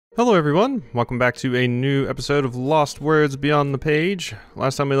Hello everyone, welcome back to a new episode of Lost Words Beyond the Page.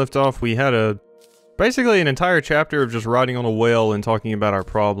 Last time we left off we had basically an entire chapter of just riding on a whale and talking about our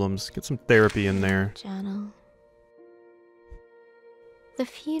problems. Get some therapy in there. Journal. The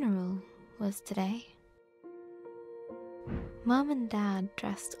funeral was today. Mum and Dad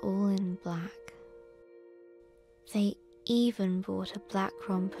dressed all in black. They even bought a black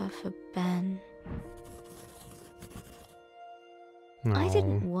romper for Ben. I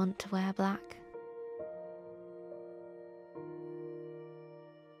didn't want to wear black.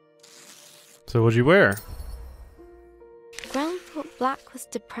 So what'd you wear? Gran thought black was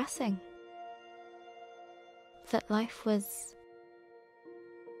depressing. That life was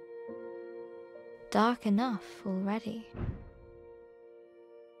dark enough already.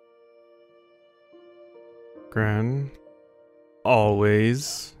 Gran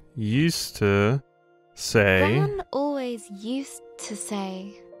always used to say... Gran always used to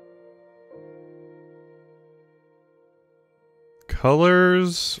say...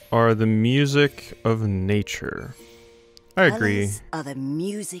 Colors are the music of nature. I agree. Colors are the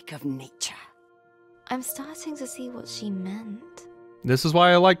music of nature. I'm starting to see what she meant. This is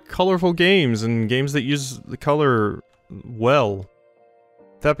why I like colorful games and games that use the color well.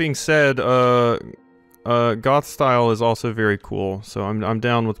 That being said, goth style is also very cool, so I'm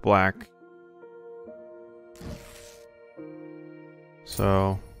down with black.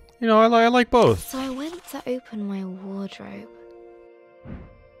 So, you know, I like both. So I went to open my wardrobe.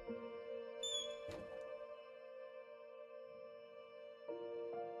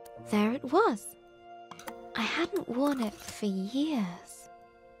 There it was. I hadn't worn it for years.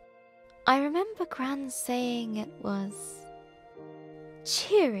 I remember Gran saying it was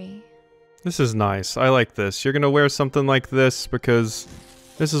cheery. This is nice. I like this. You're gonna wear something like this because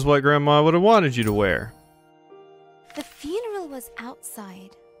this is what Grandma would have wanted you to wear. The funeral was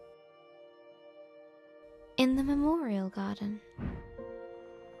outside. In the memorial garden.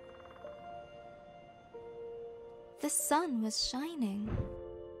 The sun was shining.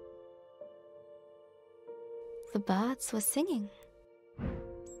 The birds were singing.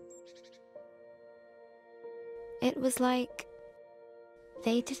 It was like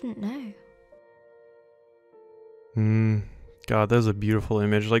they didn't know. God, that's a beautiful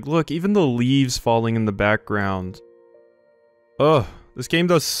image. Like, look, even the leaves falling in the background. Ugh, this game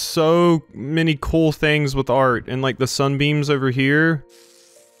does so many cool things with art, and like the sunbeams over here.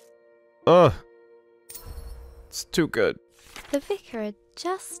 Ugh. It's too good. The vicar had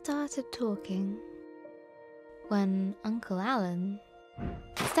just started talking when Uncle Alan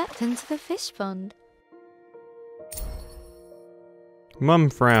stepped into the fish pond. Mum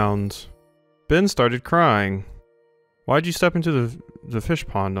frowned. Ben started crying. Why'd you step into the fish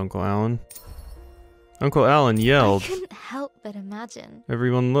pond, Uncle Alan? Uncle Alan yelled. I couldn't help but imagine.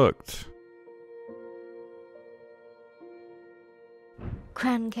 Everyone looked.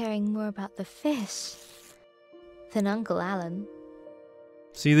 Gran caring more about the fish than Uncle Alan.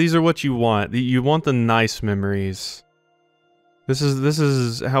 See, these are what you want. You want the nice memories. This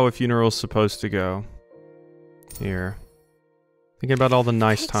is how a funeral's supposed to go. Here. Thinking about all the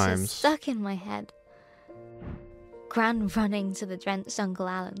nice Pictures times. stuck in my head. Gran running to the drenched Uncle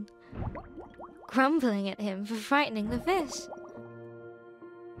Alan, grumbling at him for frightening the fish.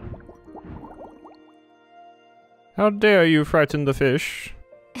 How dare you frighten the fish?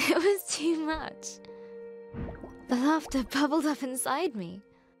 It was too much. The laughter bubbled up inside me.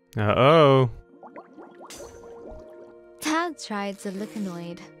 Uh-oh. Dad tried to look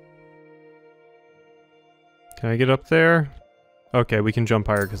annoyed. Can I get up there? Okay, we can jump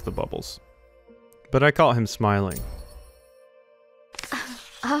higher because the bubbles. But I caught him smiling.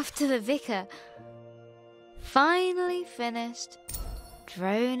 After the vicar finally finished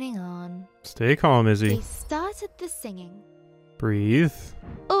droning on, Stay calm, Izzy. they started the singing. Breathe.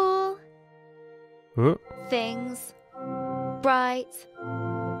 All Oh. things bright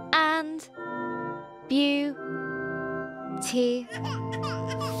and beautiful.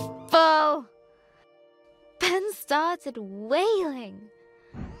 Ben started wailing.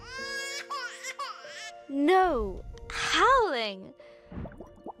 No, howling.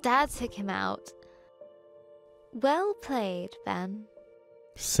 Dad took him out. Well played, Ben.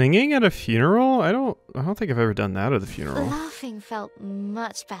 Singing at a funeral? I don't think I've ever done that at a funeral. Laughing felt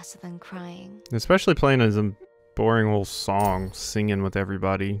much better than crying. Especially playing as a boring old song, singing with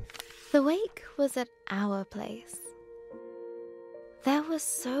everybody. The wake was at our place. There were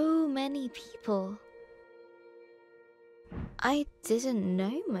so many people. I didn't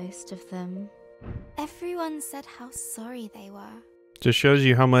know most of them. Everyone said how sorry they were. Just shows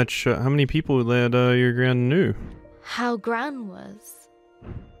you how many people that your gran knew. How Gran was.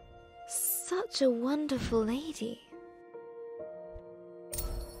 such a wonderful lady.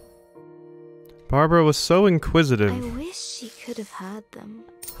 Barbara was so inquisitive. I wish she could have heard them.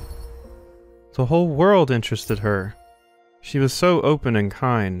 The whole world interested her. She was so open and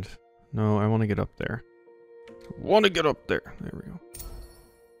kind. No, I want to get up there. Want to get up there. There we go.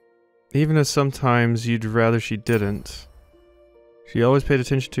 Even if sometimes you'd rather she didn't. She always paid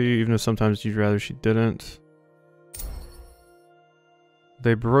attention to you, even if sometimes you'd rather she didn't.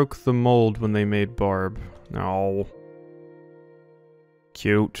 They broke the mold when they made Barb. No.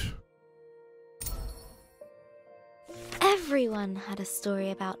 Cute. Everyone had a story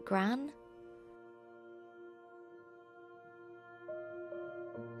about Gran.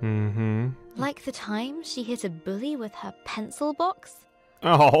 Mm-hmm. Like the time she hit a bully with her pencil box.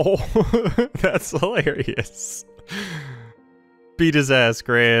 Oh, that's hilarious. Beat his ass,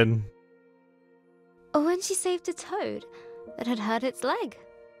 Gran. Or when she saved a toad that had hurt its leg.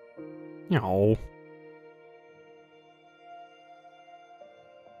 No.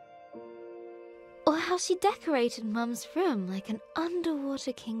 Or how she decorated Mum's room like an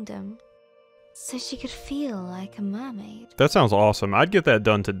underwater kingdom, so she could feel like a mermaid. That sounds awesome. I'd get that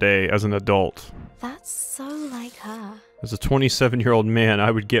done today as an adult. That's so like her. As a 27-year-old man,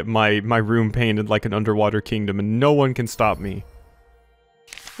 I would get my room painted like an underwater kingdom and no one can stop me.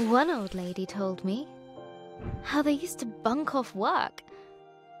 One old lady told me how they used to bunk off work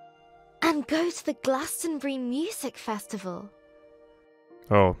and go to the Glastonbury Music Festival.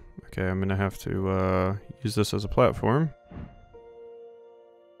 Oh, okay, I'm gonna have to use this as a platform.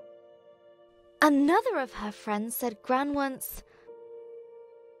 Another of her friends said Gran once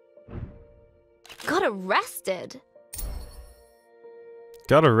got arrested.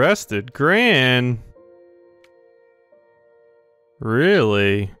 Got arrested? Gran?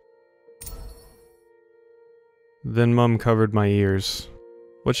 Really? Then Mum covered my ears.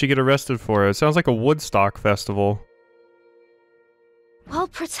 What'd she get arrested for? It sounds like a Woodstock festival. While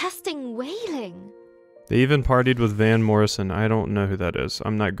protesting whaling. They even partied with Van Morrison. I don't know who that is.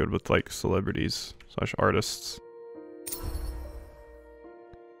 I'm not good with, like, celebrities / artists.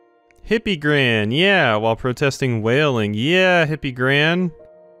 Hippie Gran, yeah, while protesting whaling. Yeah, Hippie Gran.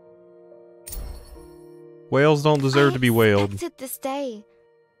 Whales don't deserve to be whaled. I expected this day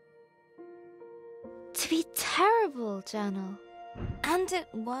to be terrible, Journal. And it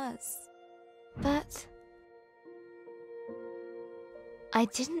was. But I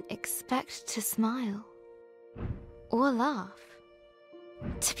didn't expect to smile or laugh.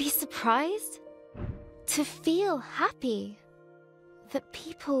 To be surprised. To feel happy that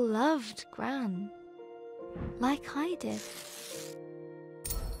people loved Gran like I did.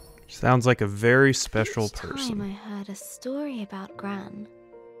 Sounds like a very special Each time person. I heard a story about Gran,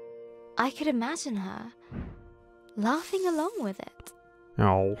 I could imagine her laughing along with it.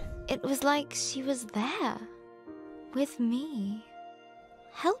 Oh. It was like she was there with me,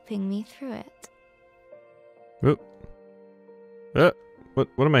 helping me through it. Oop. What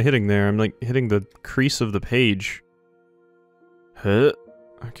am I hitting there? I'm like hitting the crease of the page. Huh.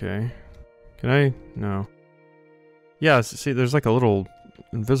 Okay. Can I? No. Yeah, see, there's like a little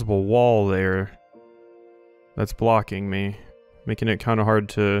invisible wall there that's blocking me, making it kind of hard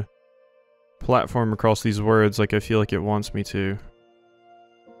to platform across these words like I feel like it wants me to.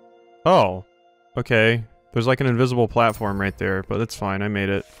 Oh, okay. There's like an invisible platform right there, but that's fine, I made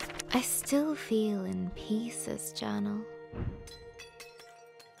it. I still feel in pieces, Journal.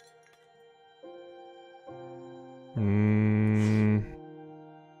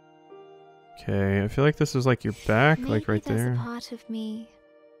 Okay, I feel like this is like your back, Maybe like right there's there. a part of me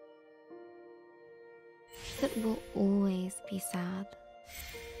that will always be sad.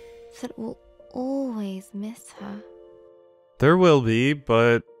 That will always miss her. There will be,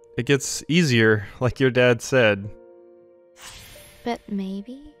 but it gets easier, like your dad said. But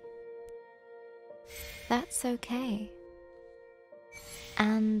maybe that's okay.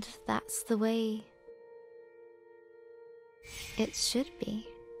 And that's the way it should be.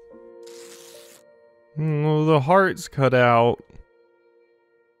 Oh, the heart's cut out.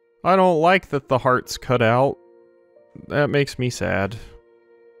 I don't like that the heart's cut out. That makes me sad.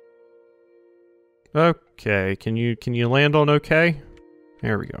 Okay, can you land on okay?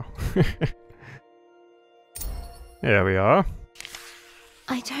 There we go. There we are.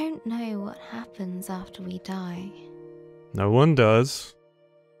 I don't know what happens after we die, No one does.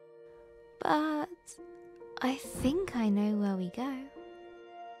 but I think I know where we go.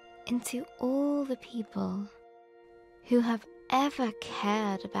 Into all the people who have ever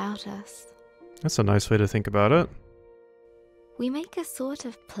cared about us. That's a nice way to think about it. We make a sort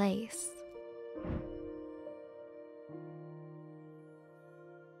of place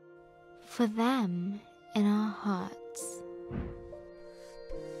for them in our hearts.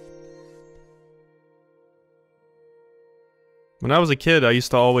 When I was a kid, I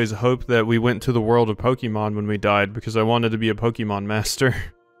used to always hope that we went to the world of Pokemon when we died because I wanted to be a Pokemon master.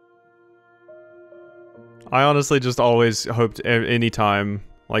 I honestly just always hoped any time,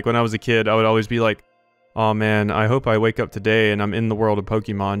 like when I was a kid, I would always be like, oh man, I hope I wake up today and I'm in the world of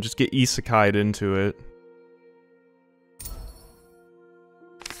Pokemon. Just get isekai'd into it.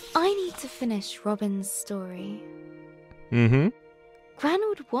 I need to finish Robin's story. Mm-hmm. Gran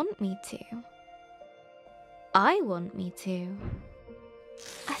would want me to. I want me to.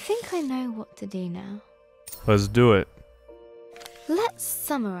 I think I know what to do now. Let's do it. Let's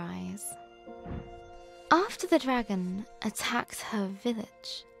summarize. After the dragon attacked her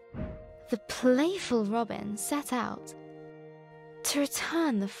village, the playful Robin set out to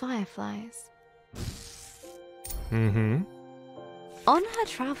return the fireflies. Mm-hmm. On her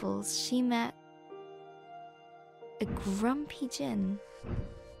travels, she met a grumpy djinn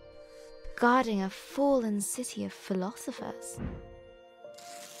guarding a fallen city of philosophers.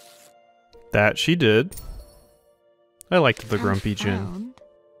 That she did. I liked the And grumpy djinn. found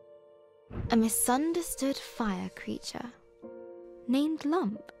a misunderstood fire creature named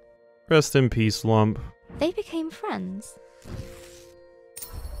Lump. Rest in peace, Lump. They became friends.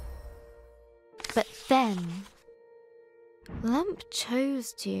 But then, Lump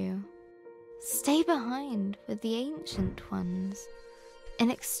chose to stay behind with the ancient ones in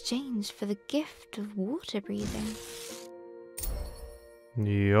exchange for the gift of water breathing.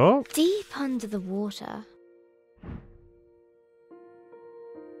 Yup. Deep under the water,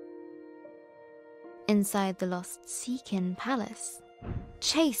 inside the lost Seakin Palace,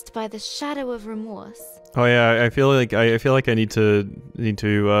 chased by the shadow of remorse. Oh yeah, I feel like I need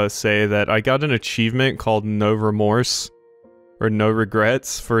to say that I got an achievement called No Remorse or No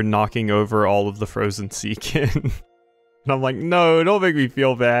Regrets for knocking over all of the frozen Seakin. And I'm like, no, don't make me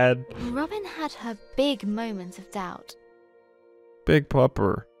feel bad. Robin had her big moment of doubt, Big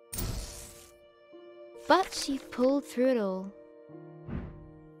pupper. but she pulled through it all.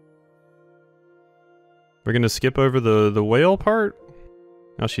 We're gonna skip over the whale part.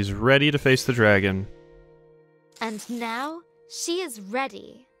 Now she's ready to face the dragon. And now she is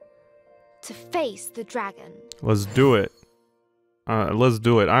ready to face the dragon. Let's do it. Let's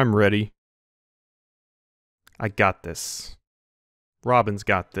do it. I'm ready. I got this. Robin's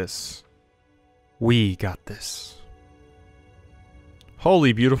got this. We got this.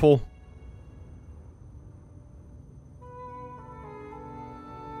 Holy beautiful.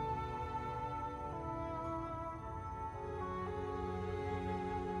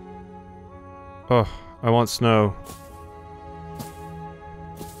 Oh, I want snow.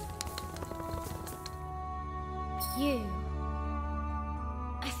 You.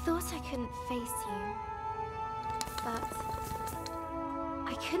 I thought I couldn't face you, but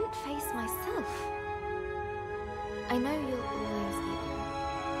I couldn't face myself. I know you'll always be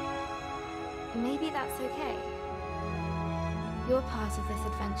there. Maybe that's okay. You're part of this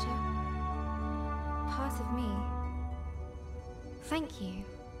adventure. Part of me. Thank you.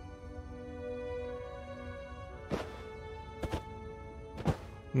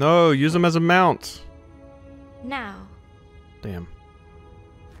 No, use them as a mount. Now, Damn.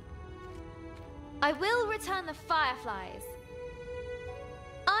 I will return the fireflies.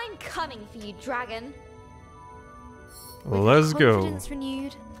 I'm coming for you, dragon. With Let's go. confidence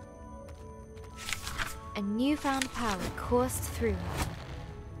renewed, a newfound power coursed through her.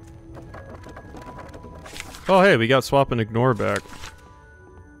 Oh hey, we got swap and ignore back.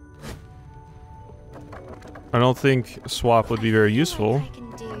 I don't think swap would be very useful. I can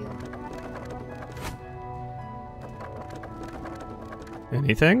do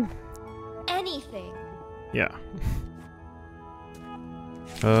Anything? anything. Yeah.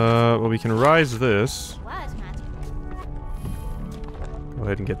 Well, we can rise this. Word magic. Go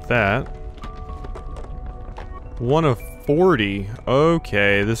ahead and get that. 1 of 40.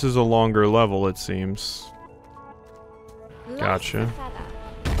 Okay, this is a longer level, it seems. Light Gotcha. the feather.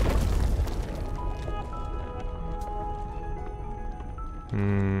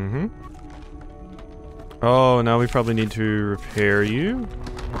 Mm-hmm. Oh, now we probably need to repair you.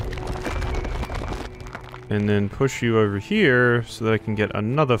 And then push you over here so that I can get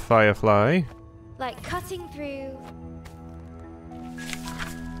another firefly. Like cutting through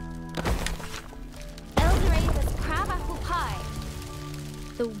Eldora's crabapple pie.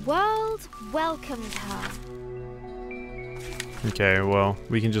 The world welcomed her. Okay, well,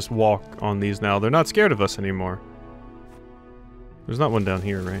 we can just walk on these now. They're not scared of us anymore. There's not one down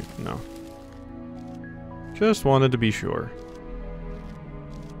here, right? No. Just wanted to be sure.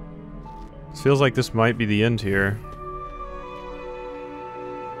 This feels like this might be the end here.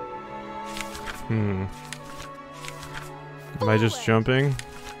 Am I just jumping?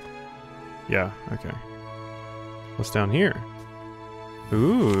 Yeah, okay. What's down here?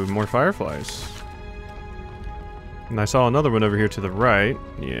 Ooh, more fireflies. And I saw another one over here to the right.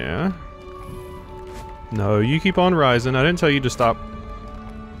 Yeah. No, you keep on rising. I didn't tell you to stop.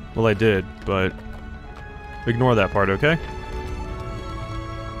 Well, I did, but ignore that part, okay?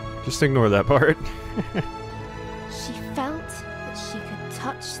 Just ignore that part. She felt that she could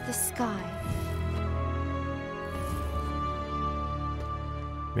touch the sky.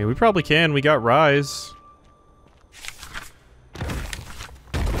 I mean, we probably can. We got Rise.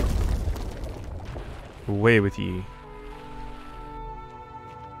 Away with ye.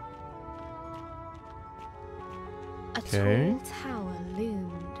 A tall tower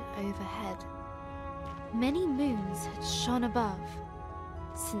loomed overhead. Many moons had shone above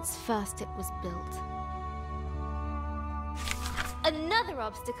since first it was built. Another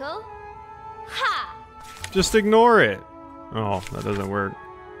obstacle? Ha! Just ignore it. Oh, that doesn't work.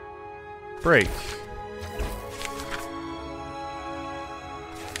 Break.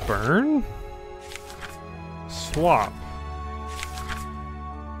 Burn? Swap.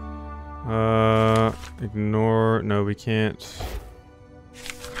 Ignore. No, we can't.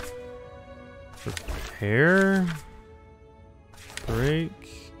 Repair.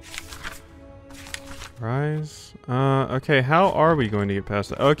 Break. Rise. Okay, how are we going to get past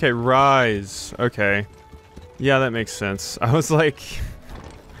that? Okay, rise. Okay. Yeah, that makes sense. I was like...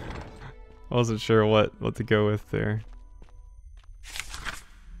 I wasn't sure what to go with there.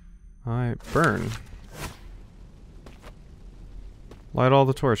 Alright, burn. Light all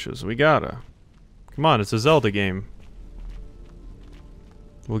the torches. We gotta. Come on, it's a Zelda game.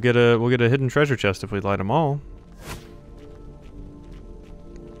 We'll get a hidden treasure chest if we light them all.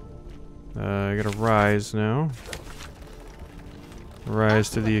 I gotta rise now. Rise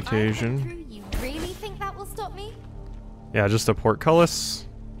to the occasion. You really think that will stop me? Yeah, just a portcullis.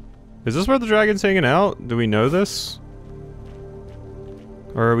 Is this where the dragon's hanging out? Do we know this?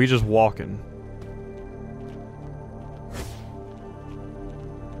 Or are we just walking?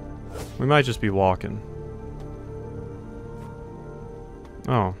 We might just be walking.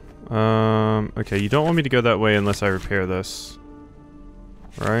 Oh. Okay, you don't want me to go that way unless I repair this.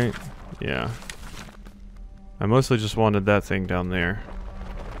 Right? Yeah. I mostly just wanted that thing down there.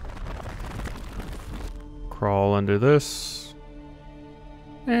 Crawl under this.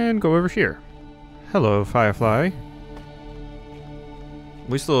 And go over here. Hello, Firefly.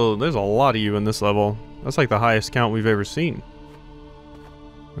 There's a lot of you in this level. That's like the highest count we've ever seen.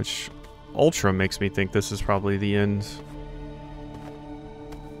 Which ultra makes me think this is probably the end.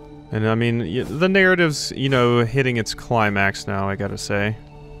 And I mean, the narrative's, you know, hitting its climax now, I gotta say.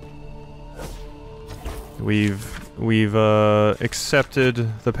 We've accepted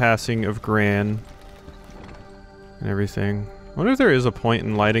the passing of Gran and everything. I wonder if there is a point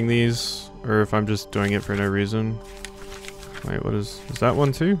in lighting these, or if I'm just doing it for no reason. Wait, what is that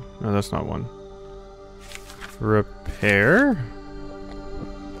one too? No, that's not one. Repair?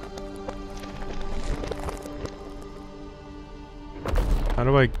 How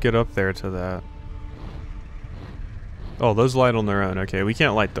do I get up there to that? Oh, those light on their own. Okay, we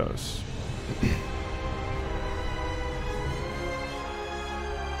can't light those.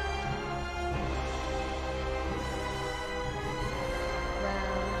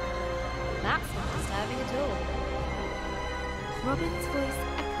 That's not disturbing at all. Robin's voice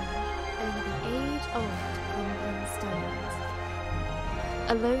echoed over the age-old crumbling stones.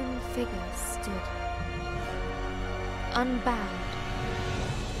 A lone figure stood, unbound,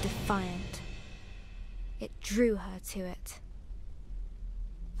 defiant. It drew her to it.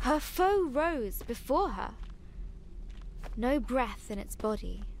 Her foe rose before her. No breath in its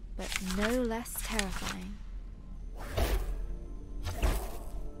body, but no less terrifying.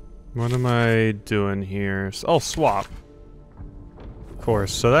 What am I doing here? Oh, swap. Of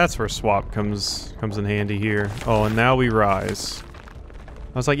course, so that's where swap comes in handy here. Oh, and now we rise.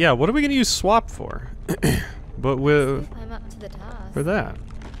 I was like, yeah, what are we gonna use swap for? But I'm up to the task. for that,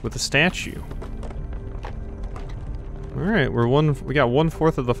 with the statue. All right, we got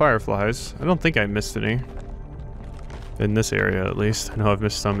 1/4 of the fireflies. I don't think I missed any in this area, at least. I know I've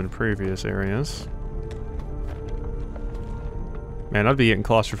missed some in previous areas. Man, I'd be getting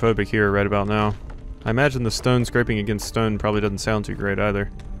claustrophobic here right about now. I imagine the stone scraping against stone probably doesn't sound too great either.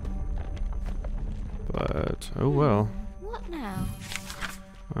 But, oh well. What now?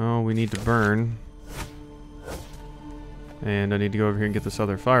 Oh, we need to burn. And I need to go over here and get this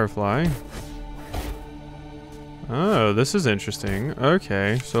other firefly. Oh, this is interesting.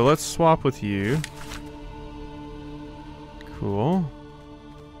 Okay, so let's swap with you. Cool.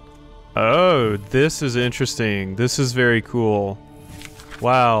 Oh, this is interesting. This is very cool.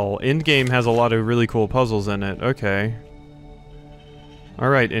 Wow, Endgame has a lot of really cool puzzles in it. Okay.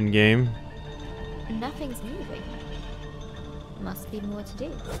 Alright, Endgame. Nothing's moving. Must be more to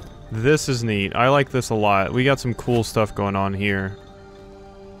do. This is neat. I like this a lot. We got some cool stuff going on here.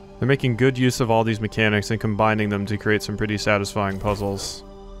 They're making good use of all these mechanics and combining them to create some pretty satisfying puzzles.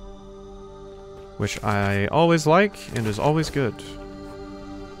 Which I always like and is always good.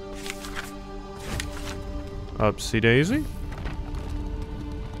 Upsy daisy.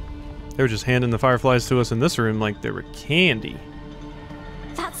 They were just handing the fireflies to us in this room like they were candy.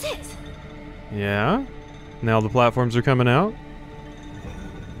 That's it! Yeah? Now the platforms are coming out.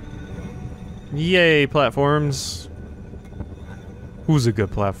 Yay, platforms. Who's a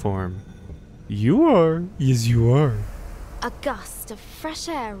good platform? You are. Yes, you are. A gust of fresh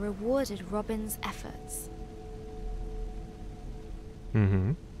air rewarded Robin's efforts.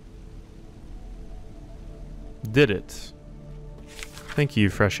 Mm-hmm. Did it. Thank you,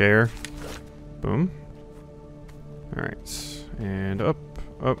 fresh air. Boom. Alright. And up,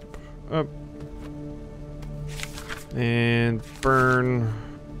 up, up. And burn.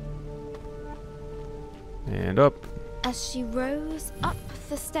 And up. As she rose up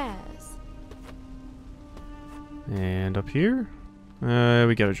the stairs. And up here.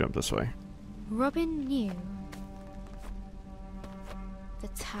 We gotta jump this way. Robin knew the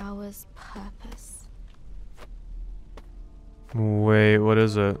tower's purpose. Wait, what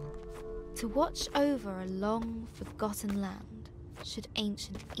is it? To watch over a long forgotten land, should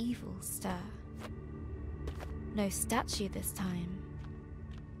ancient evil stir. No statue this time,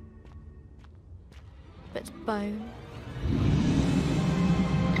 but bone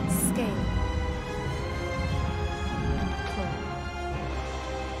and scale and claw.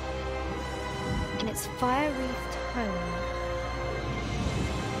 In its fire-wreathed home,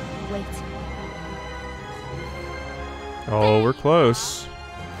 waiting. Oh, we're close.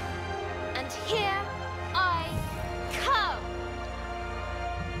 And here I come!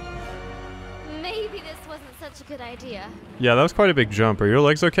 Maybe this wasn't such a good idea. Yeah, that was quite a big jump. Are your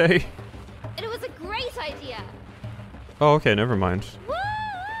legs okay? It was a great idea! Oh, okay, never mind. Woo!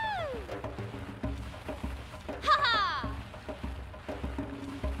 Ha-ha!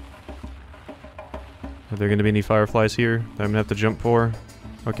 Are there gonna be any fireflies here that I'm gonna have to jump for?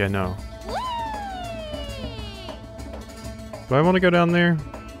 Okay, no. Do I want to go down there?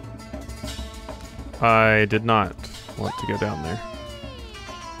 I did not want to go down there.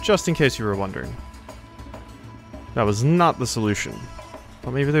 Just in case you were wondering. That was not the solution.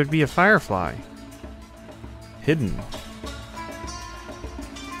 Thought maybe there'd be a firefly. Hidden.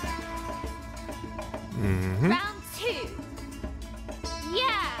 Mm-hmm. Round 2.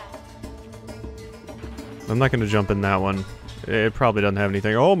 Yeah! I'm not gonna jump in that one. It probably doesn't have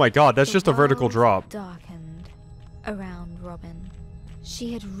anything. Oh my god, that's just a vertical drop. Darkened around Robin.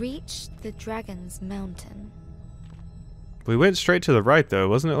 She had reached the dragon's mountain. We went straight to the right though,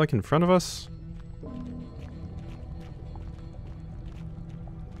 wasn't it like in front of us?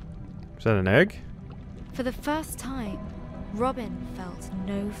 Is that an egg? For the first time, Robin felt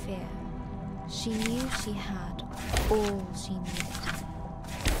no fear. She knew she had all she needed.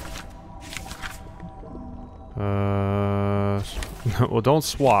 Well, don't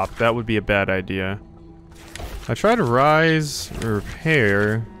swap. That would be a bad idea. I try to rise,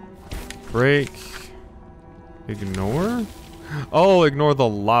 repair, break, ignore? Oh, ignore the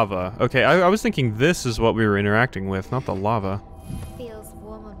lava. Okay, I was thinking this is what we were interacting with, not the lava. Feels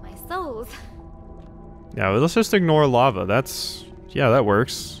warm on my soles. Yeah, well, let's just ignore lava. Yeah, that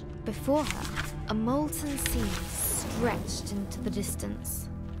works. Before her, a molten sea stretched into the distance.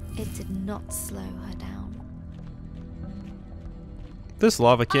 It did not slow her down. This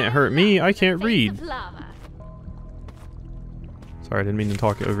lava can't hurt me. I can't read. Lava. Sorry, I didn't mean to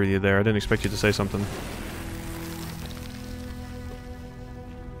talk over you there. I didn't expect you to say something.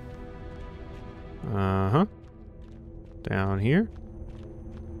 Uh-huh. Down here.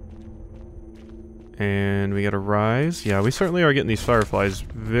 And we gotta rise. Yeah, we certainly are getting these fireflies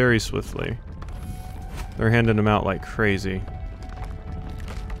very swiftly. They're handing them out like crazy.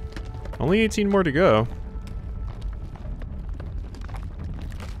 Only 18 more to go.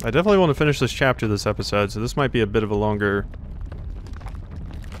 I definitely want to finish this chapter this episode, so this might be a bit of a longer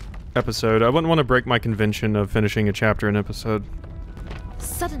episode. I wouldn't want to break my convention of finishing a chapter an episode.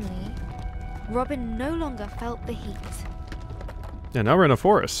 Suddenly, Robin no longer felt the heat. Yeah, now we're in a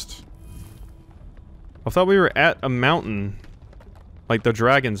forest. I thought we were at a mountain. Like the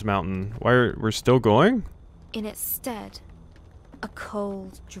Dragon's Mountain. We're still going? In its stead, a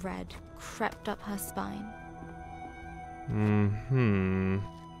cold dread crept up her spine.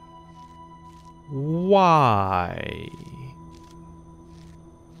 Why?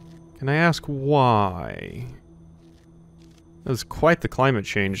 Can I ask why? That was quite the climate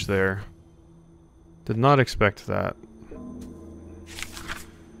change there. Did not expect that.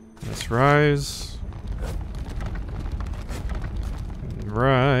 Let's rise. And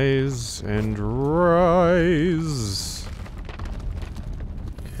rise and rise.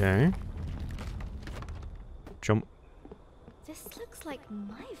 Okay. Jump. This looks like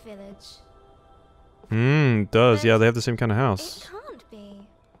my village. It does. But Yeah, they have the same kind of It house. can't be.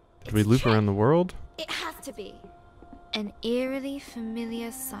 Did we It's loop trick. around the world? It has to be. An eerily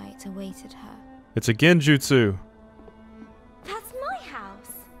familiar sight awaited her. It's a genjutsu. That's my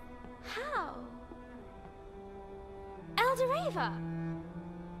house. How? Eldoreva.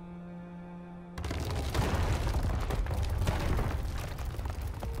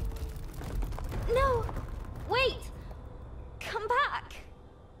 No! Wait! Come back!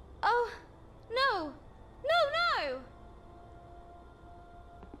 Oh, no! No, no!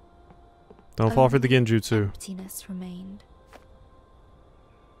 Don't fall for the Only genjutsu. Emptiness remained.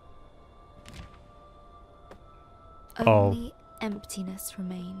 Oh. Only emptiness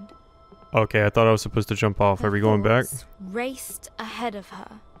remained. Okay, I thought I was supposed to jump off. Her Are we going back? thoughts raced ahead of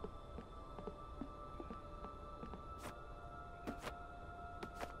her.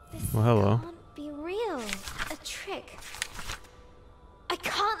 This Well, hello. can't be real. A trick. I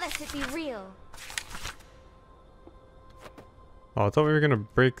can't let it be real. Oh, I thought we were gonna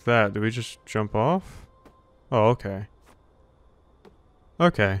break that. Did we just jump off? Oh, okay.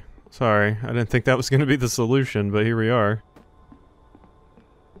 Okay. Sorry. I didn't think that was gonna be the solution, but here we are.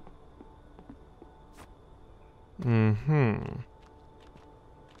 I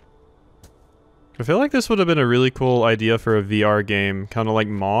feel like this would have been a really cool idea for a VR game, kind of like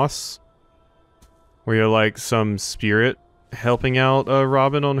Moss, where you're like some spirit helping out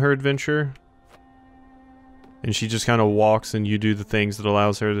Robin on her adventure. And she just kind of walks and you do the things that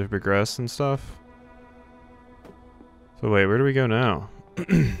allows her to progress and stuff. So wait, where do we go now?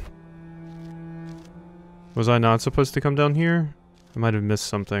 Was I not supposed to come down here? I might have missed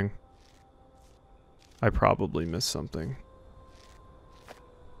something. I probably missed something. I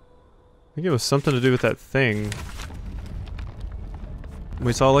think it was something to do with that thing.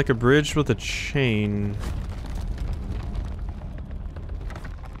 We saw like a bridge with a chain.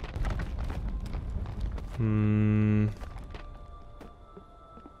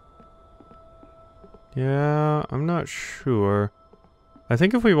 Yeah, I'm not sure. I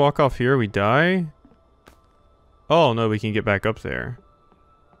think if we walk off here, we die. Oh, no, we can get back up there.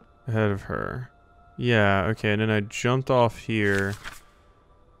 Ahead of her. Yeah, okay, and then I jumped off here.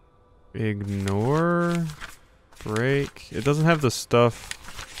 Ignore. Break. It doesn't have the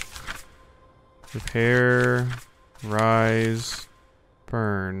stuff. Repair. Rise.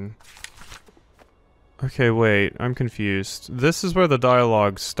 Burn. Okay, wait. I'm confused. This is where the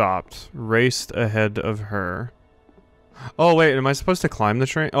dialogue stopped. Raced ahead of her. Oh, wait. Am I supposed to climb the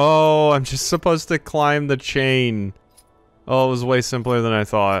train? Oh, I'm just supposed to climb the chain. Oh, it was way simpler than I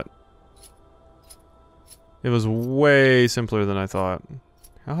thought. It was way simpler than I thought.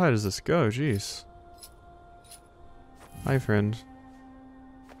 How high does this go? Jeez. Hi, friend.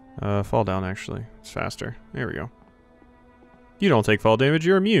 Fall down, actually. It's faster. There we go. You don't take fall damage.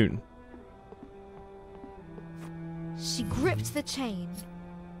 You're immune. She gripped the chain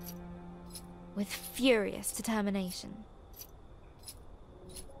with furious determination.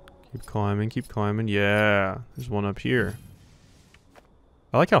 Keep climbing, keep climbing. Yeah, there's one up here.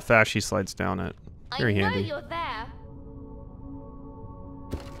 I like how fast she slides down it. Very handy. I know you're there.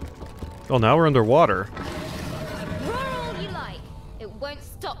 Oh, now we're underwater. Roar all you like. It won't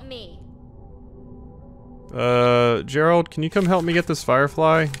stop me. Gerald, can you come help me get this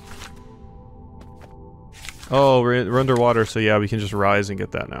firefly? Oh, we're underwater, so yeah, we can just rise and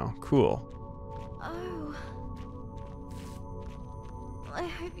get that now. Cool. Oh. I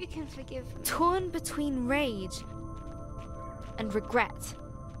hope you can forgive me. Torn between rage and regret.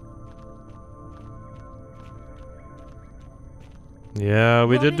 Yeah,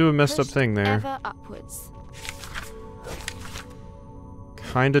 we did do a Robin messed up pushed thing there. Ever upwards.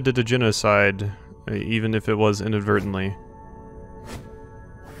 Kinda did a genocide, even if it was inadvertently.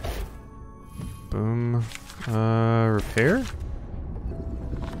 Boom. Repair?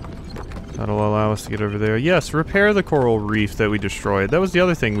 That'll allow us to get over there. Yes, repair the coral reef that we destroyed. That was the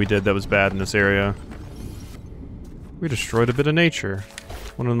other thing we did that was bad in this area. We destroyed a bit of nature.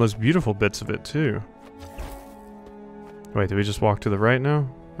 One of the most beautiful bits of it, too. Wait, did we just walk to the right now?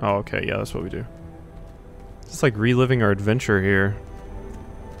 Oh, okay, yeah, that's what we do. It's like reliving our adventure here.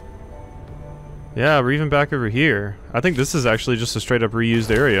 Yeah, we're even back over here. I think this is actually just a straight up reused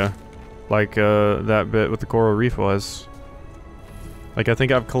area. Like that bit with the coral reef was. Like I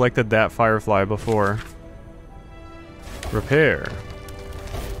think I've collected that firefly before. Repair.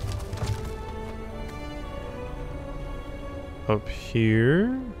 Up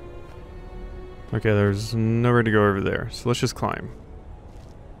here. Okay, there's nowhere to go over there. So let's just climb.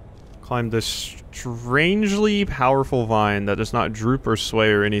 Climb this strangely powerful vine that does not droop or sway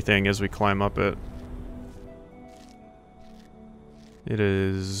or anything as we climb up it. It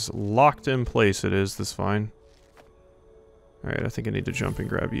is locked in place, it is, this vine. Alright, I think I need to jump and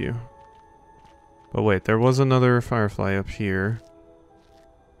grab you. But wait, there was another firefly up here.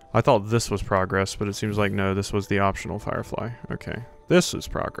 I thought this was progress, but it seems like no, this was the optional firefly. Okay, this is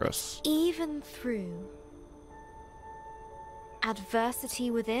progress. Even through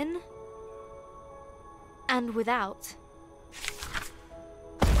adversity within and without,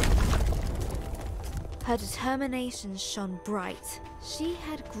 her determination shone bright. She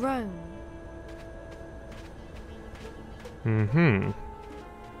had grown. Mm-hmm.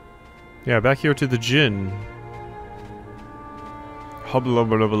 Yeah, back here to the Jinn. Hubla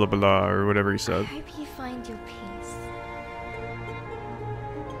blah blah blah blah, or whatever he said. I hope you find your peace.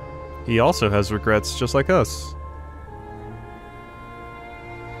 He also has regrets, just like us.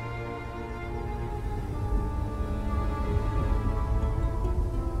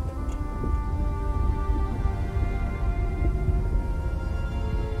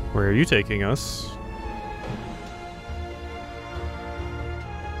 Where are you taking us?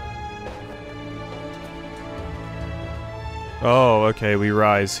 Oh, okay, we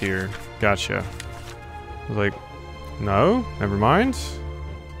rise here. Gotcha. I was like, no? Never mind?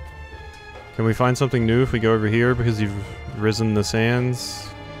 Can we find something new if we go over here because you've risen the sands?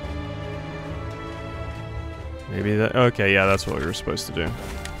 Maybe that... Okay, yeah, that's what we were supposed to do.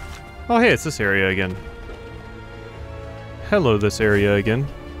 Oh, hey, it's this area again. Hello, this area again.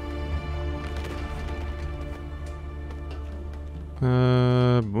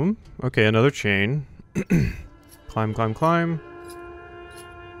 Boom. Okay, another chain. Climb, climb, climb.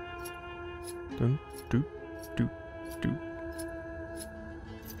 Dun, doot, doot, doot.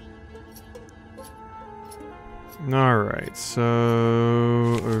 Alright, so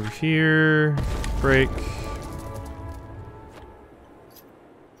over here, break.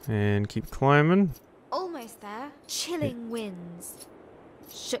 And keep climbing. Almost there. Chilling winds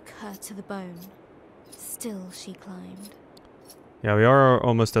shook her to the bone. Still she climbed. Yeah, we are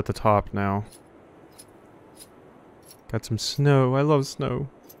almost at the top now. Got some snow. I love snow.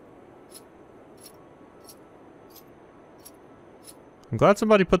 I'm glad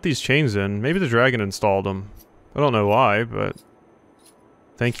somebody put these chains in. Maybe the dragon installed them. I don't know why, but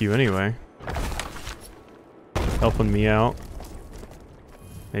thank you anyway. Helping me out.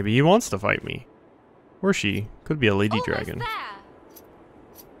 Maybe he wants to fight me. Or she. Could be a lady Almost dragon. There.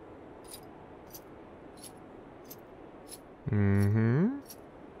 Mm-hmm.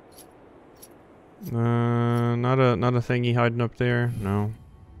 Not a thingy hiding up there. No.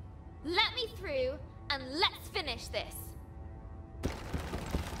 Let me through and let's finish this.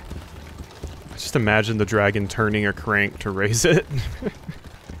 Just imagine the dragon turning a crank to raise it.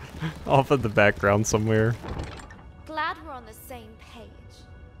 Off in the background somewhere. Glad we're on the same page.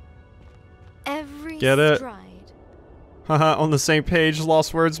 Every Get it? stride. Haha, on the same page,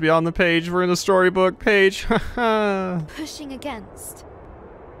 lost words beyond the page. We're in a storybook page. Haha. Pushing against.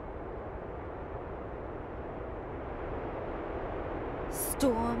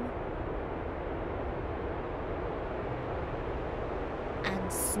 Storm.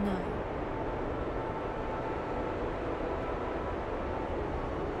 And snow.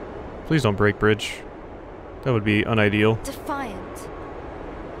 Please don't break bridge. That would be unideal. Defiant.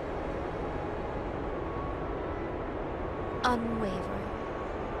 Unwavering.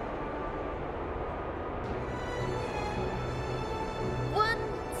 One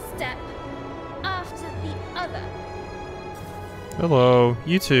step after the other. Hello,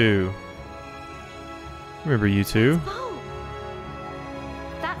 you two. Remember you two? Oh!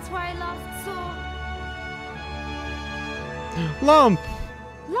 That's where I last saw Lump!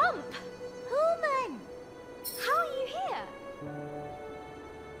 Lump! Human! How are you here?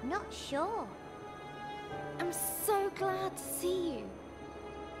 Not sure. I'm so glad to see you.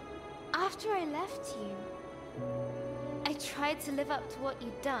 After I left you, I tried to live up to what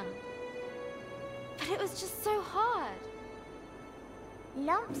you'd done. But it was just so hard.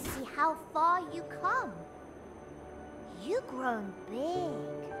 Lump, see how far you come. You grown big.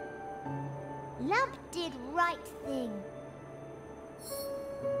 Lump did right thing.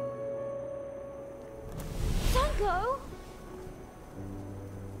 Don't go!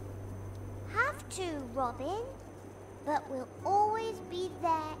 Have to, Robin. But we'll always be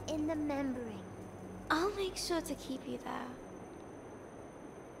there in the remembering. I'll make sure to keep you there.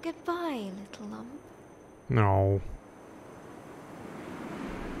 Goodbye, little lump. No.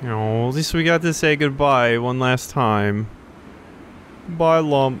 No, at least we got to say goodbye one last time. Bye,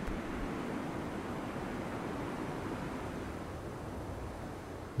 lump.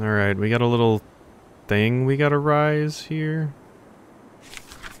 Alright, we got a little thing we gotta rise here.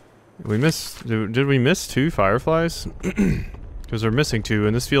 We missed... Did we miss 2 fireflies? Because we're missing 2,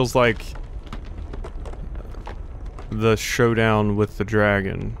 and this feels like the showdown with the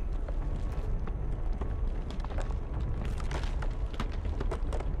dragon.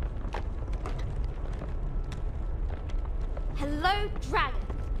 Hello, dragon.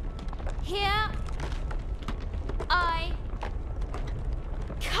 Here I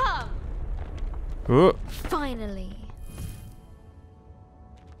come. Oh. Finally.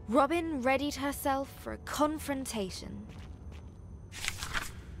 Robin readied herself for a confrontation.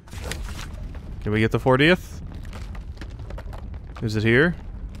 Can we get the 40th? Is it here?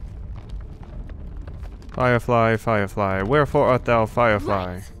 Firefly, firefly, wherefore art thou,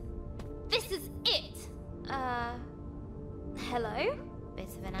 firefly? Right. This is it. Hello? Bit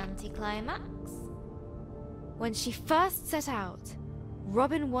of an anticlimax. When she first set out,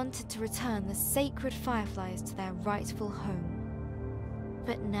 Robin wanted to return the sacred fireflies to their rightful home.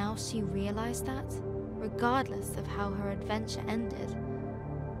 But now she realized that, regardless of how her adventure ended,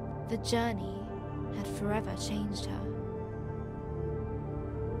 the journey had forever changed her.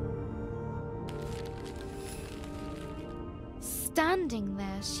 Standing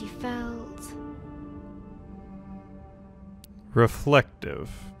there, she felt Reflective.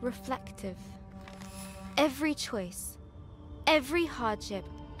 reflective. Every choice, every hardship,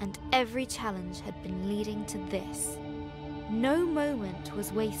 and every challenge had been leading to this. No moment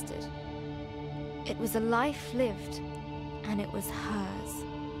was wasted. It was a life lived, and it was hers.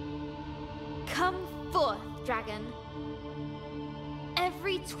 Come forth, dragon.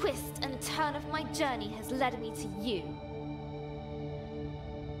 Every twist and turn of my journey has led me to you.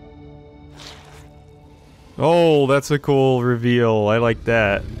 Oh, that's a cool reveal. I like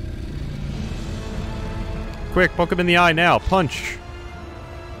that. Quick, poke him in the eye now. Punch.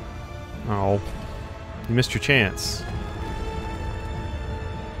 Oh. You missed your chance.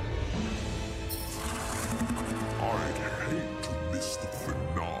 I'd hate to miss the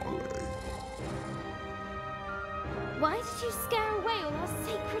finale. Why did you scare away all our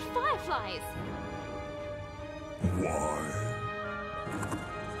sacred fireflies? Why?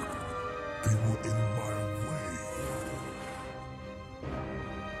 They were in my way.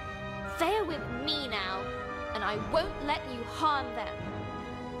 They are with me now, and I won't let you harm them.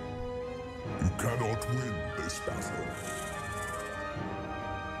 You cannot win this battle.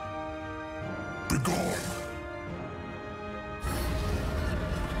 Begone!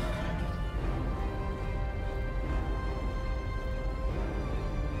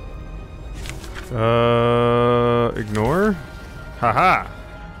 Ignore? Haha!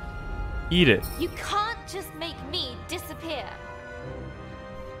 Eat it. You can't just make me disappear.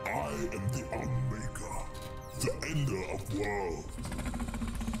 I am the Unmaker, the Ender of worlds.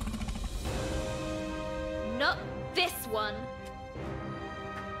 Not this one.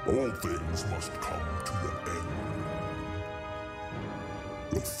 All things must come to an end.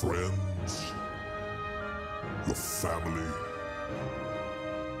 Your friends, your family,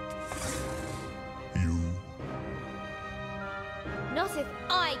 you. Not if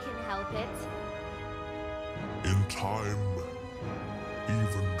I can help it. In time,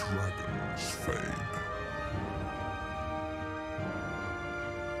 even dragons fade.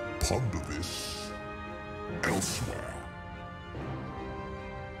 Ponder this elsewhere.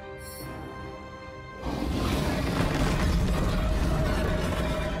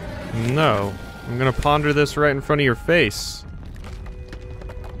 No. I'm gonna ponder this right in front of your face.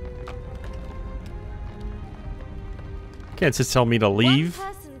 Can't just tell me to leave. One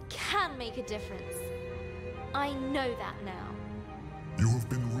person can make a difference. I know that now. You have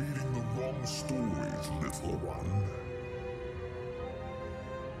been reading the wrong stories, little one.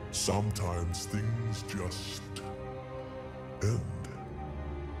 Sometimes things just end.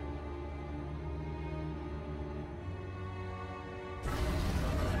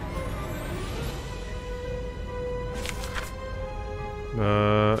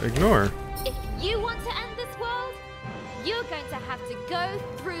 Ignore. If you want to end this world, you're going to have to go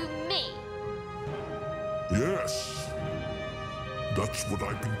through me. Yes, that's what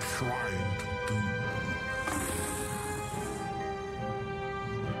I've been trying to do.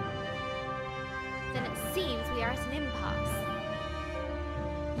 Then it seems impasse.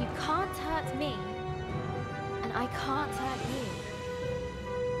 You can't hurt me, and I can't hurt you.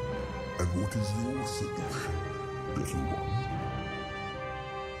 And what is your solution, little one?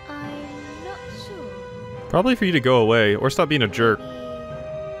 I'm not sure. Probably for you to go away, or stop being a jerk. Maybe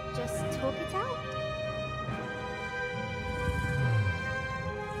just talk it out?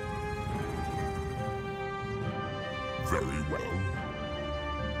 Very well.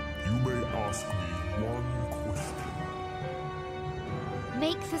 You may ask me one question.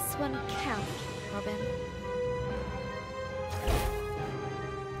 Make this one count, Robin.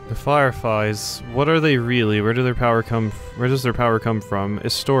 The Fireflies, what are they really? Where does their power come from?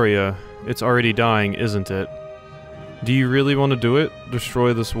 Estoria. It's already dying, isn't it? Do you really want to do it?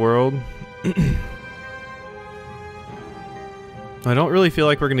 Destroy this world? I don't really feel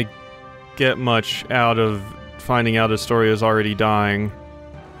like we're gonna get much out of finding out Estoria is already dying.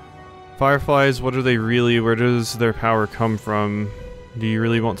 Fireflies, what are they really? Where does their power come from? Do you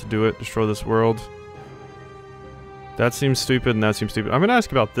really want to do it? Destroy this world? That seems stupid and that seems stupid. I'm gonna ask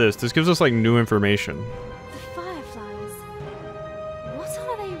about this. This gives us like new information. The Fireflies. What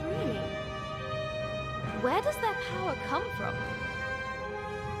are they really? Where does their power come from?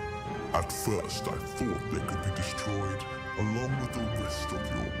 At first, I thought they could be destroyed along with the rest of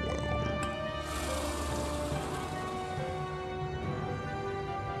your world.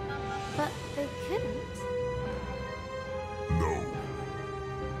 But they couldn't. No.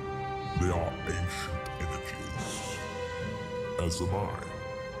 They are ancient energies. As am I.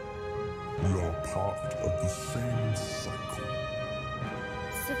 We are part of the same cycle.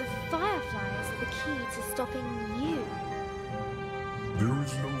 So the Fireflies are the key to stopping you. There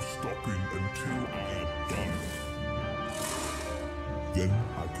is no stopping until I am done. Then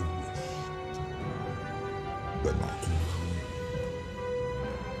I can rest. Then I can dream.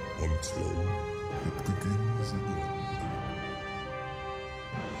 Until it begins again.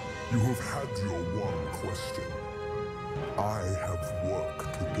 You have had your one question. I have work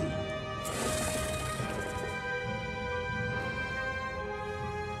to do.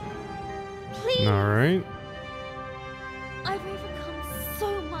 Please! Alright. I've overcome so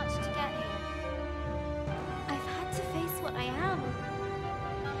much to get here. I've had to face what I am.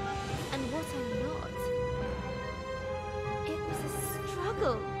 And what I'm not. It was a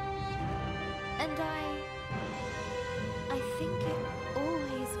struggle. And I think it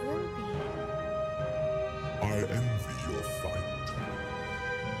always will be. I envy your fight.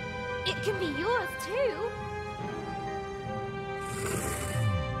 It can be yours too.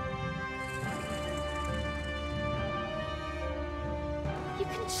 You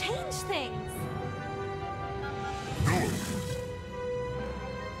can change things. No!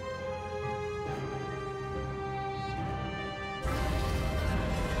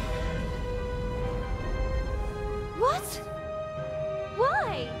 What?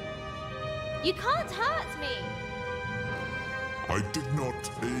 Why? You can't hurt me. I did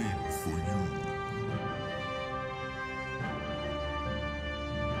not aim for you.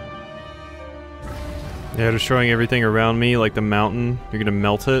 Yeah, destroying everything around me, like the mountain. You're gonna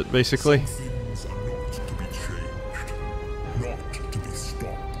melt it, basically. Some things are not to be changed, not to be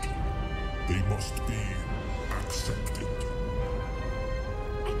stopped. They must be accepted.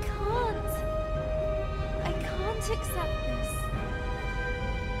 I can't accept this.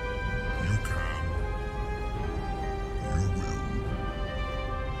 You can. You will.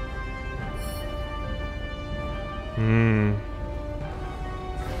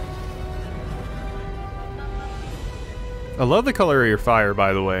 I love the color of your fire,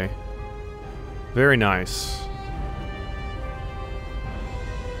 by the way. Very nice.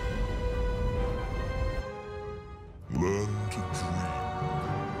 Learn to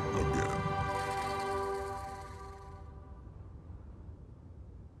dream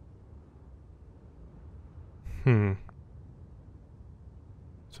again.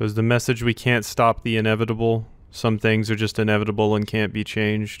 So is the message we can't stop the inevitable? Some things are just inevitable and can't be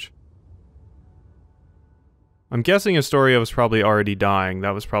changed? I'm guessing Estoria was probably already dying.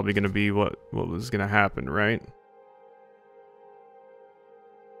 That was probably going to be what was going to happen, right?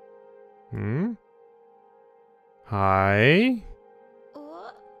 Hi?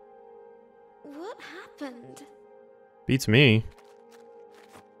 What happened? Beats me.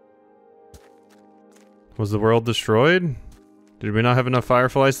 Was the world destroyed? Did we not have enough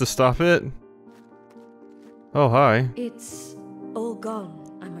fireflies to stop it? Oh, hi. It's all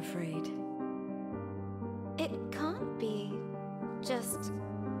gone, I'm afraid. It can't be just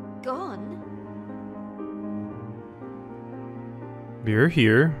gone. You're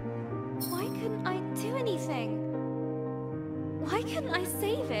here. Why couldn't I do anything? Why couldn't I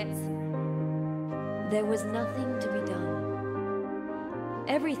save it? There was nothing to be done.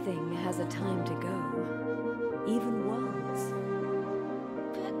 Everything has a time to go, even worlds.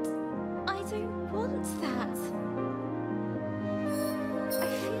 But I don't want that. I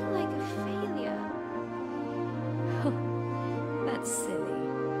feel like a failure. That's silly.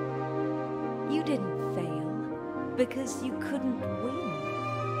 You didn't fail because you couldn't win.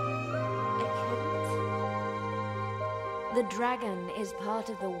 I couldn't. The dragon is part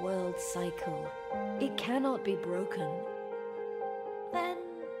of the world's cycle. It cannot be broken. Then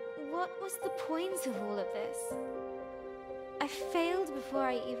what was the point of all of this? I failed before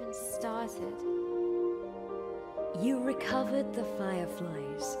I even started. You recovered the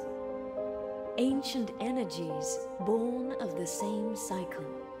fireflies. Ancient energies born of the same cycle.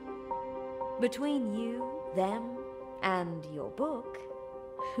 Between you, them, and your book,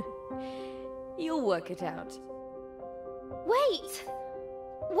 you'll work it out. Wait!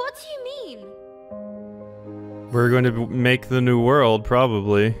 What do you mean? We're going to make the new world,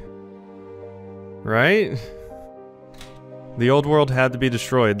 probably. Right? The old world had to be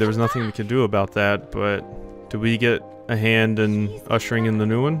destroyed. There was nothing we could do about that, but do we get a hand in ushering in the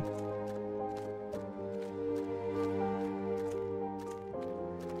new one?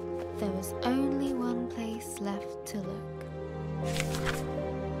 There was only one place left to look.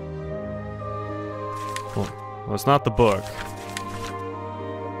 Well, it's not the book.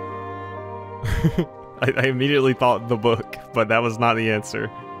 I immediately thought the book, but that was not the answer.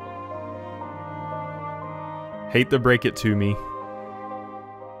 Hate to break it to me.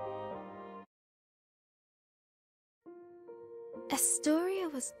 Estoria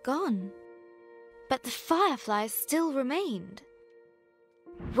was gone, but the fireflies still remained,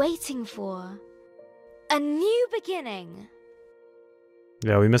 waiting for a new beginning.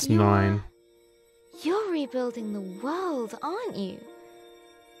 Yeah, we missed 9. You're rebuilding the world, aren't you?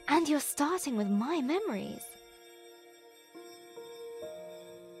 And you're starting with my memories.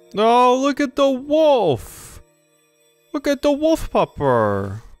 Oh, look at the wolf! Look at the wolf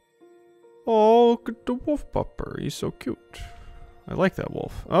pupper! Oh, look at the wolf pupper. He's so cute. I like that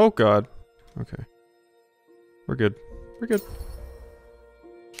wolf. Oh, God. Okay. We're good. We're good.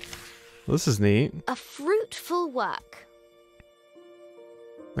 Well, this is neat. A fruitful work.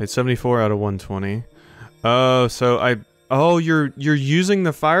 Wait, 74 out of 120. Oh, so oh, you're using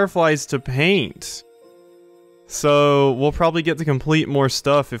the fireflies to paint. So we'll probably get to complete more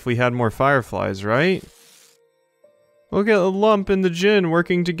stuff if we had more fireflies, right? Look at the lump and the gin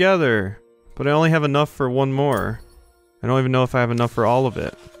working together. But I only have enough for one more. I don't even know if I have enough for all of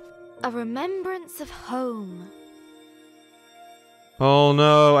it. A remembrance of home. Oh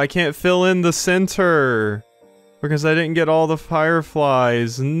no, I can't fill in the center. Because I didn't get all the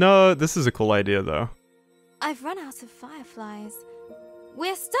fireflies. No, this is a cool idea though. I've run out of fireflies.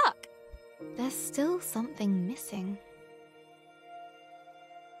 We're stuck. There's still something missing.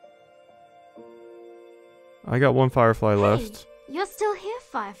 I got one firefly left. You're still here,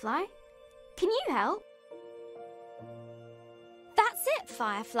 Firefly. Can you help? That's it,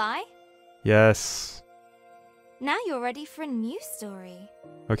 Firefly. Yes. Now you're ready for a new story.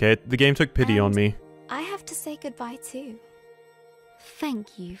 Okay, the game took pity on me. I have to say goodbye too.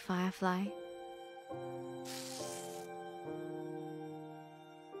 Thank you, Firefly.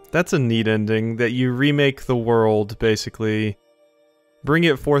 That's a neat ending, that you remake the world, basically. Bring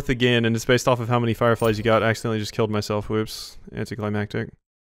it forth again, and it's based off of how many fireflies you got. I accidentally just killed myself, whoops. Anticlimactic.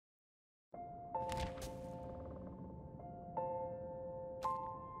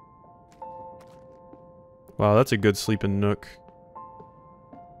 Wow, that's a good sleeping nook.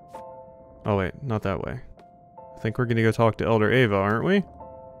 Oh wait, not that way. I think we're gonna go talk to Elder Ava, aren't we?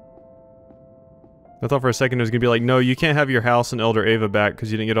 I thought for a second it was gonna be like, no, you can't have your house and Elder Ava back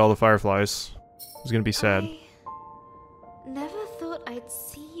because you didn't get all the fireflies. It was gonna be sad. I never thought I'd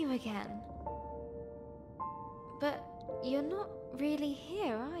see you again. But you're not really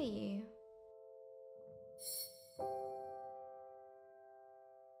here, are you?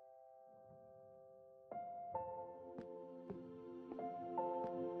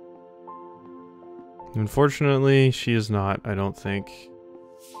 Unfortunately, she is not, I don't think.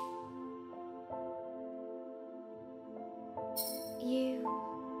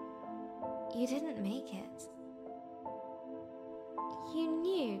 You didn't make it. You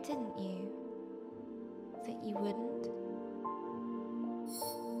knew, didn't you? That you wouldn't.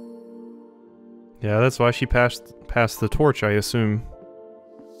 Yeah, that's why she passed the torch, I assume.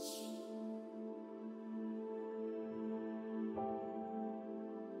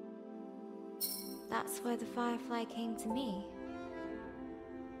 That's why the Firefly came to me.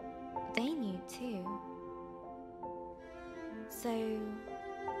 They knew too. So,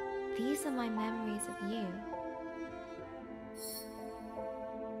 these are my memories of you.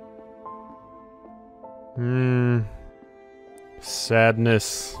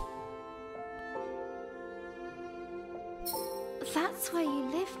 Sadness. That's where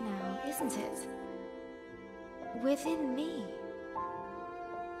you live now, isn't it? Within me.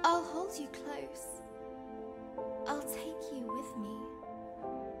 I'll hold you close. I'll take you with me.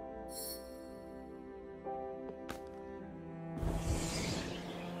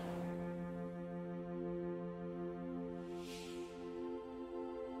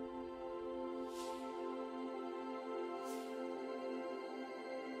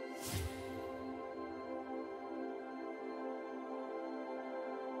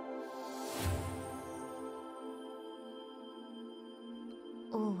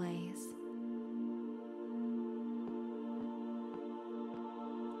 Always.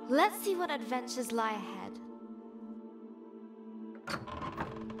 Let's see what adventures lie ahead.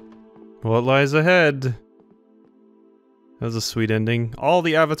 What lies ahead? That was a sweet ending. All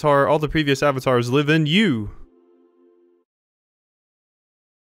the previous avatars live in you.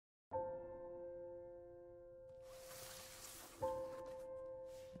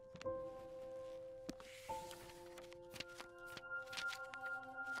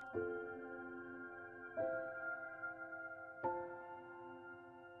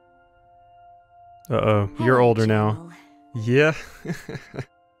 Uh-oh, you're Hello, older now. Journal. Yeah.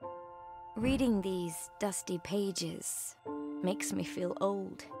 Reading these dusty pages makes me feel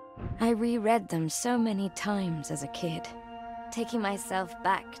old. I reread them so many times as a kid, taking myself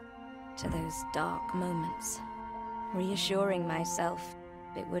back to those dark moments, reassuring myself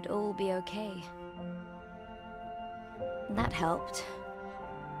it would all be okay. That helped.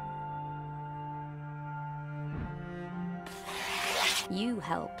 You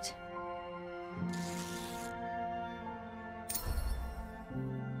helped.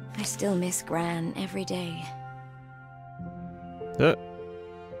 I still miss Gran every day.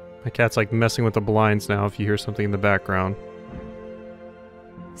 My cat's like messing with the blinds now if you hear something in the background.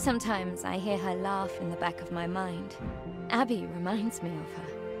 Sometimes I hear her laugh in the back of my mind. Abby reminds me of her.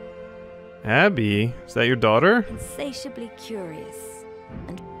 Abby? Is that your daughter? Insatiably curious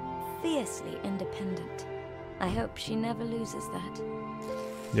and fiercely independent. I hope she never loses that.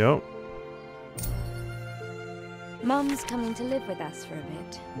 Yep. Mum's coming to live with us for a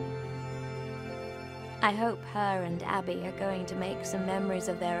bit. I hope her and Abby are going to make some memories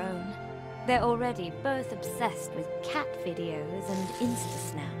of their own. They're already both obsessed with cat videos and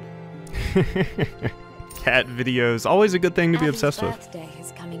Instasnap. Cat videos. Always a good thing to be obsessed with. Abby's birthday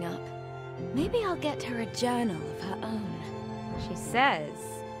is coming up. Maybe I'll get her a journal of her own. She says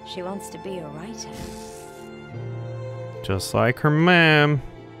she wants to be a writer. Just like her ma'am.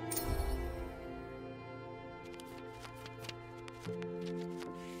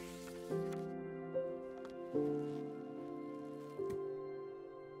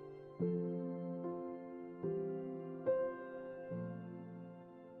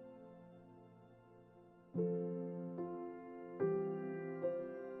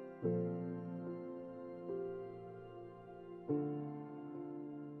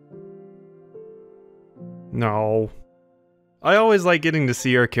 No. I always like getting to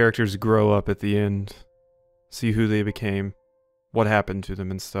see our characters grow up at the end. See who they became. What happened to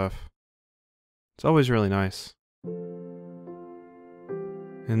them and stuff. It's always really nice.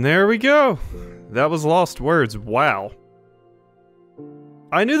 And there we go! That was Lost Words. Wow.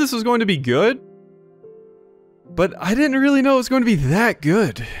 I knew this was going to be good, but I didn't really know it was going to be that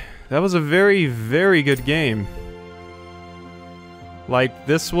good. That was a very, very good game. Like,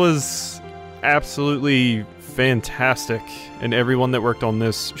 this was absolutely fantastic, and everyone that worked on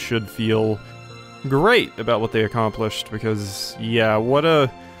this should feel great about what they accomplished, because yeah, what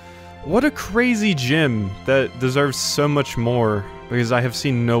a crazy gem that deserves so much more, because I have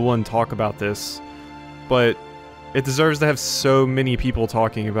seen no one talk about this, but it deserves to have so many people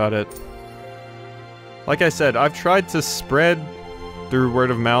talking about it. Like I said, I've tried to spread through word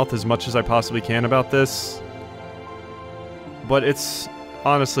of mouth as much as I possibly can about this, but it's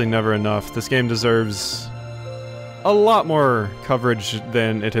honestly never enough. This game deserves a lot more coverage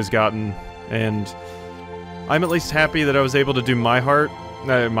than it has gotten, and I'm at least happy that I was able to do my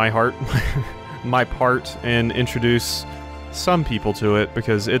part and introduce some people to it,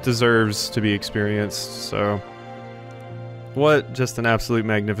 because it deserves to be experienced. So, what just an absolute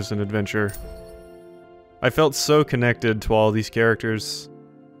magnificent adventure. I felt so connected to all these characters,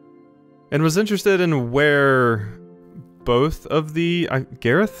 and was interested in where both of the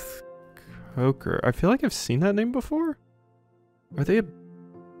Gareth Coker. I feel like I've seen that name before. Are they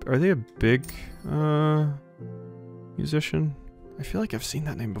a big musician? I feel like I've seen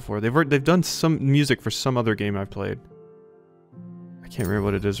that name before. They've done some music for some other game I've played. I can't remember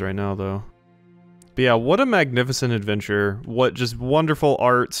what it is right now though. But yeah, what a magnificent adventure. What just wonderful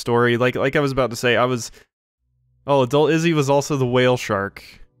art, story. Like I was about to say, oh, adult Izzy was also the whale shark.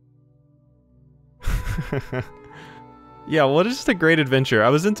 Yeah, what just a great adventure. I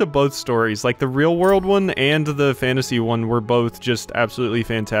was into both stories. Like the real world one and the fantasy one were both just absolutely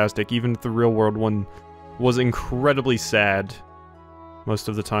fantastic. Even if the real world one was incredibly sad most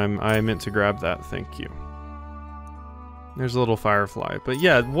of the time. I meant to grab that, thank you. There's a little firefly. But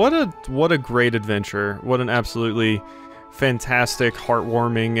yeah, what a great adventure. What an absolutely fantastic,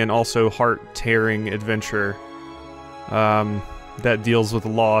 heartwarming, and also heart-tearing adventure that deals with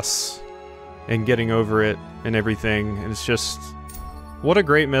loss and getting over it and everything. And it's just, what a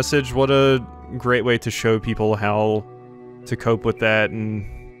great message. What a great way to show people how to cope with that and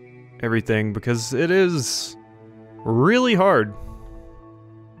everything, because it is really hard.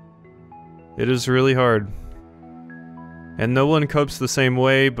 It is really hard. And no one copes the same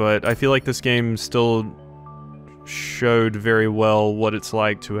way, but I feel like this game still showed very well what it's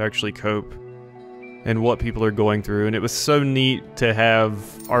like to actually cope and what people are going through. And it was so neat to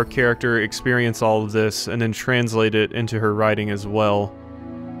have our character experience all of this and then translate it into her writing as well.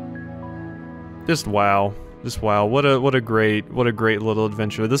 Just wow. Just wow. What a great little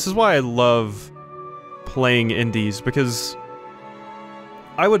adventure. This is why I love playing indies, because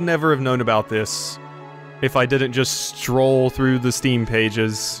I would never have known about this if I didn't just stroll through the Steam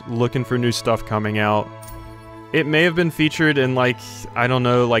pages looking for new stuff coming out. It may have been featured in, like, I don't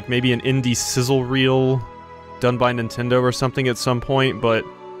know, like maybe an indie sizzle reel done by Nintendo or something at some point, but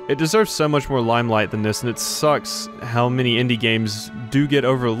it deserves so much more limelight than this, and it sucks how many indie games do get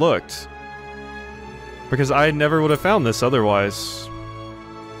overlooked. Because I never would have found this otherwise.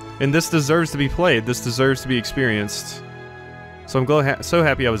 And this deserves to be played, this deserves to be experienced. So I'm so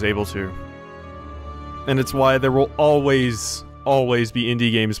happy I was able to. And it's why there will always be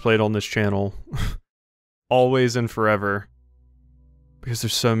indie games played on this channel. Always and forever. Because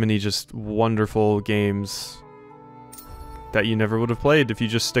there's so many just wonderful games that you never would have played if you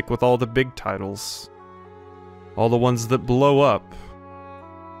just stick with all the big titles. All the ones that blow up.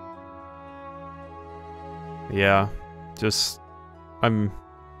 Yeah, just I'm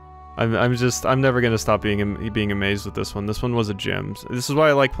never gonna stop being amazed with this one. This one was a gem. This is why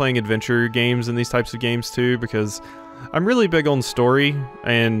I like playing adventure games and these types of games too, because I'm really big on story,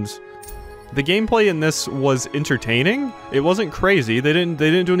 and the gameplay in this was entertaining. It wasn't crazy. They didn't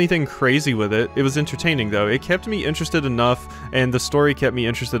do anything crazy with it. It was entertaining though. It kept me interested enough, and the story kept me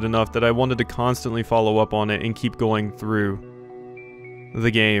interested enough that I wanted to constantly follow up on it and keep going through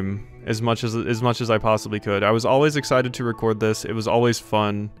the game as much as I possibly could. I was always excited to record this. It was always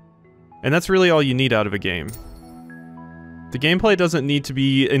fun. And that's really all you need out of a game. The gameplay doesn't need to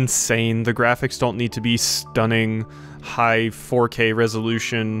be insane. The graphics don't need to be stunning, high 4K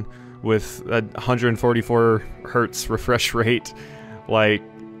resolution with a 144 hertz refresh rate. Like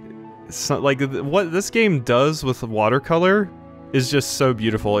what this game does with watercolor is just so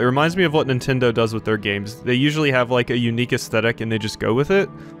beautiful. It reminds me of what Nintendo does with their games. They usually have like a unique aesthetic and they just go with it.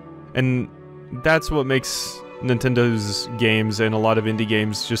 And that's what makes Nintendo's games and a lot of indie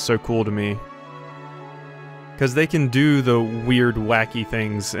games just so cool to me. Because they can do the weird, wacky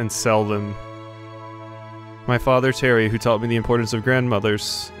things and sell them. My father, Terry, who taught me the importance of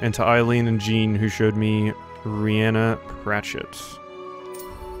grandmothers, and to Eileen and Jean, who showed me Rhianna Pratchett.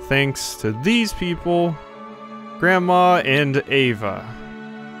 Thanks to these people, Grandma and Ava.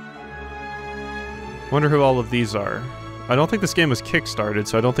 Wonder who all of these are. I don't think this game was kickstarted,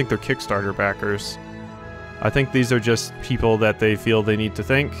 so I don't think they're Kickstarter backers. I think these are just people that they feel they need to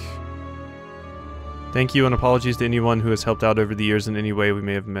thank. Thank you and apologies to anyone who has helped out over the years in any way we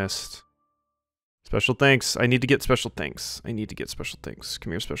may have missed. Special thanks. I need to get special thanks. I need to get special thanks.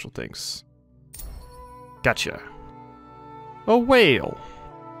 Come here, special thanks. Gotcha. A whale.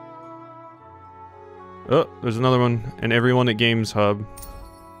 Oh, there's another one. And everyone at Games Hub.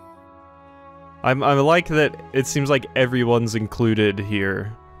 I like that it seems like everyone's included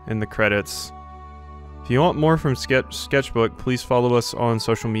here in the credits. If you want more from Sketchbook, please follow us on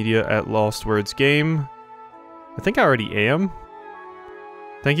social media at Lost Words Game. I think I already am.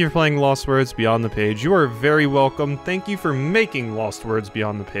 Thank you for playing Lost Words Beyond the Page. You are very welcome. Thank you for making Lost Words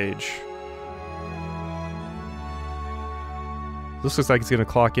Beyond the Page. This looks like it's going to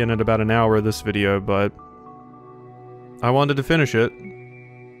clock in at about an hour, this video, but I wanted to finish it.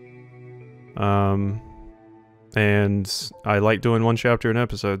 And I like doing one chapter an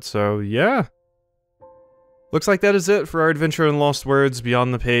episode, so yeah. Looks like that is it for our adventure in Lost Words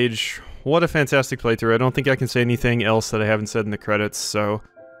Beyond the Page. what a fantastic playthrough. I don't think I can say anything else that I haven't said in the credits, so...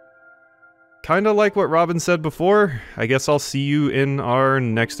 Kinda like what Robin said before, I guess I'll see you in our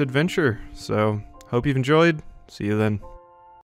next adventure. So, hope you've enjoyed. See you then.